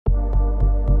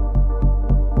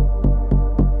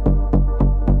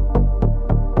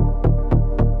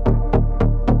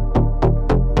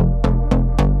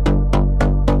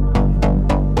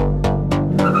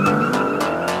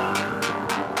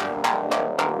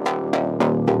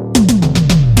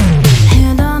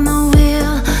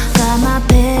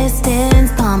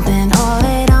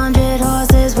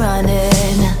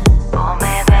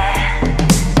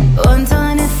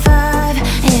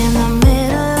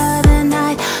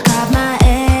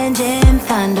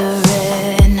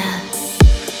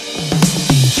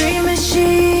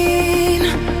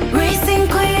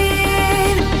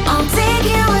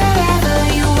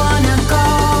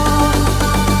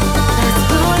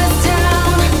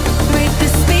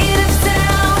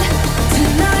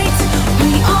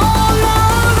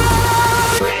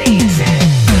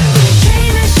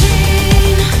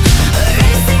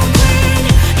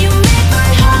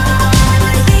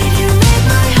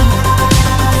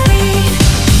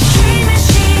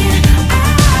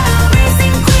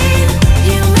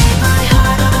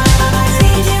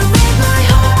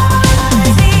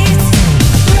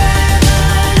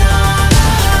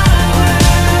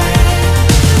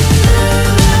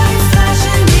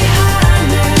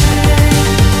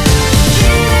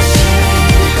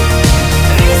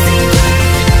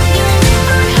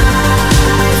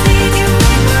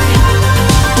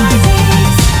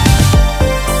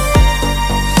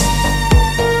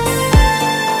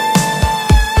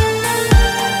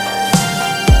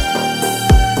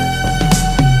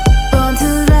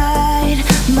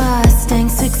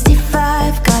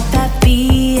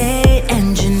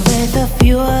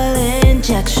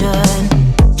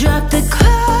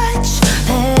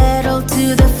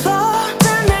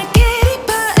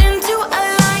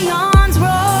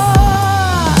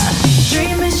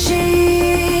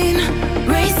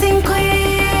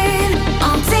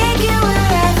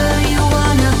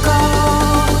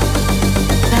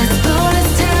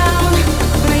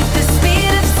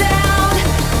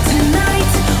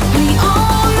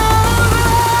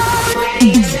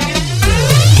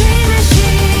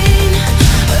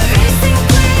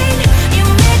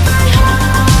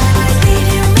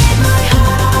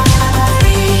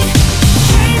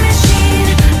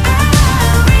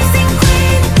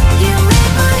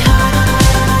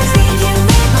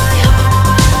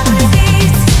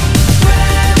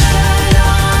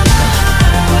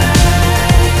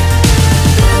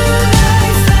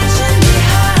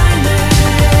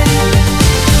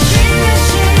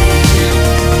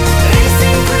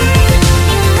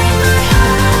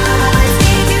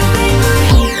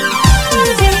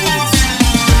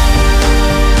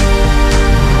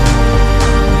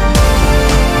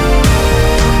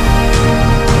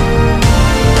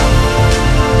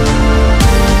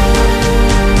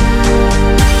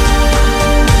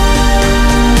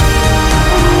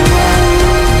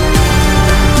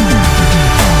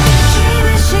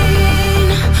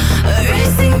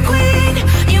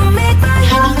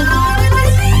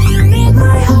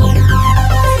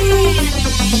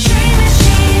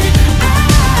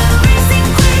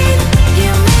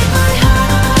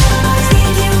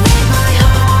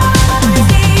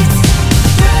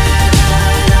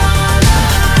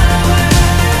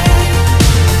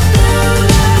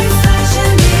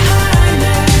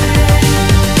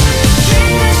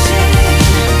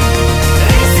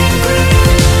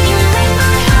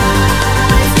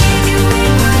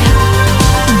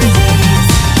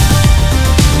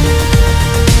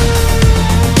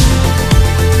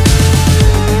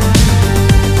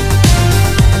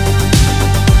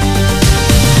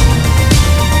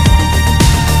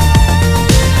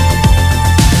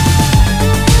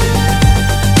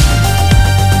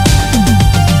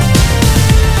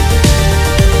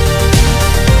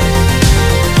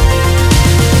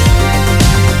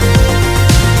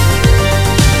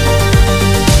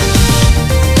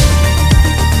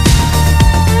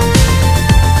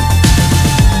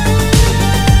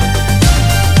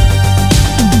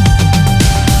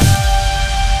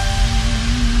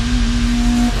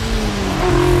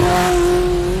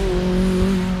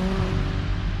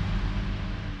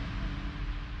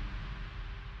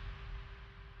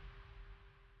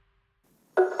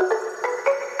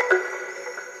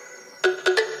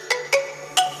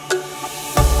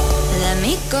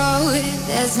me go,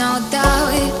 there's no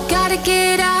doubt. Gotta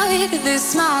get out of this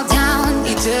small town.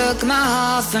 You took my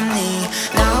heart from me,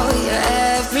 now you're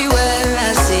everywhere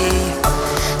I see.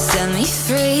 Set me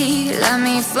free, let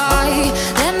me fly,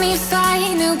 let me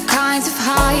find new kinds of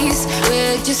highs.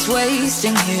 We're just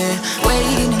wasting here,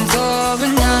 waiting for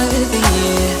another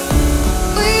year.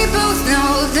 We both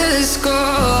know the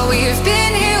score, we've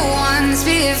been here once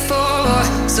before.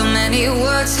 So many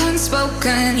words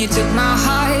unspoken, you took my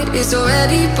heart, it's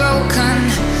already broken.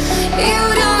 You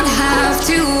don't have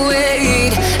to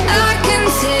wait, I can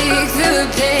take the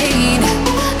pain.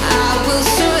 I will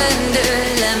surrender,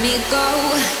 let me go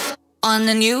on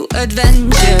a new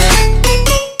adventure.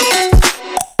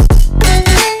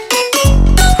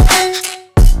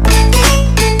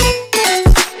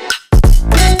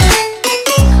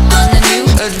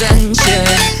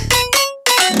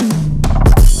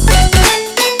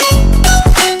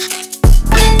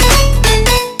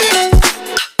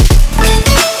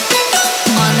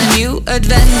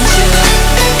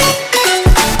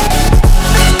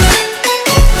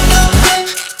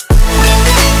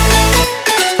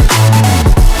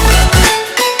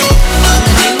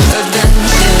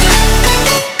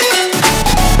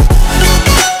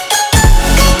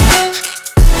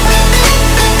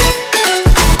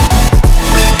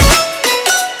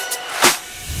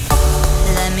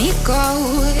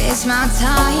 It's my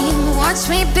time, watch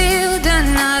me build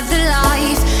another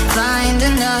life. Find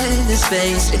another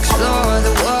space, explore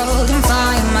the world and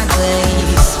find my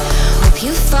place. Hope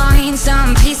you find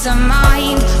some peace of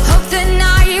mind, hope the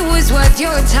night was worth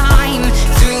your time.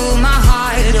 Threw my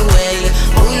heart away,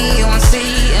 we won't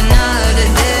see another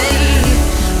day.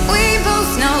 We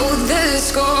both know the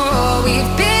score,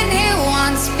 we've been here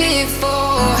once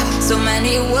before. So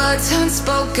many words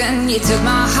unspoken, you took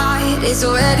my heart, it's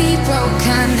already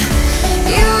broken.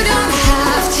 You don't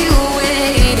have to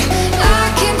wait, I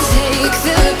can take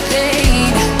the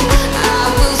pain. I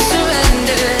will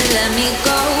surrender, let me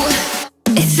go.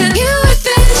 It's a new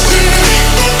adventure.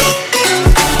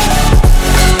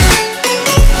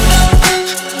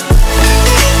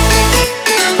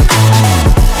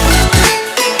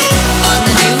 On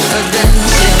a new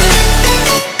adventure.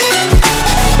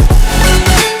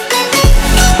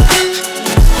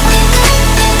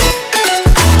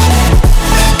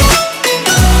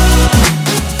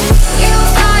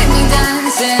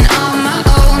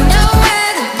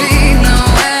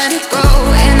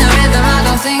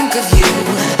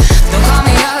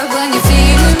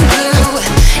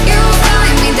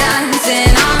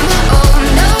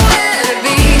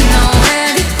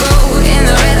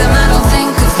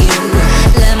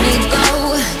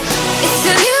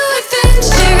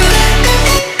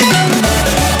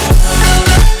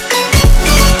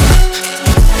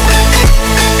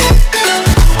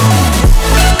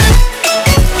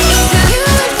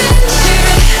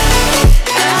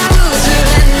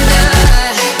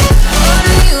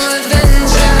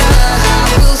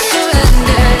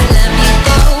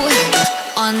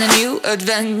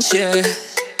 Adventure.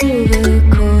 The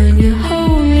coin, you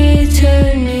hold me,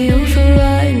 turn me over.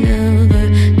 I never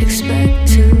expect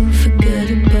to forget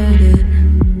about it.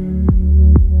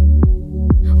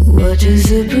 Watch as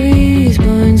the breeze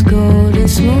burns golden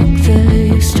smoke that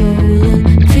you've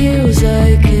stolen. Feels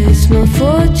like it's my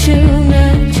fortune.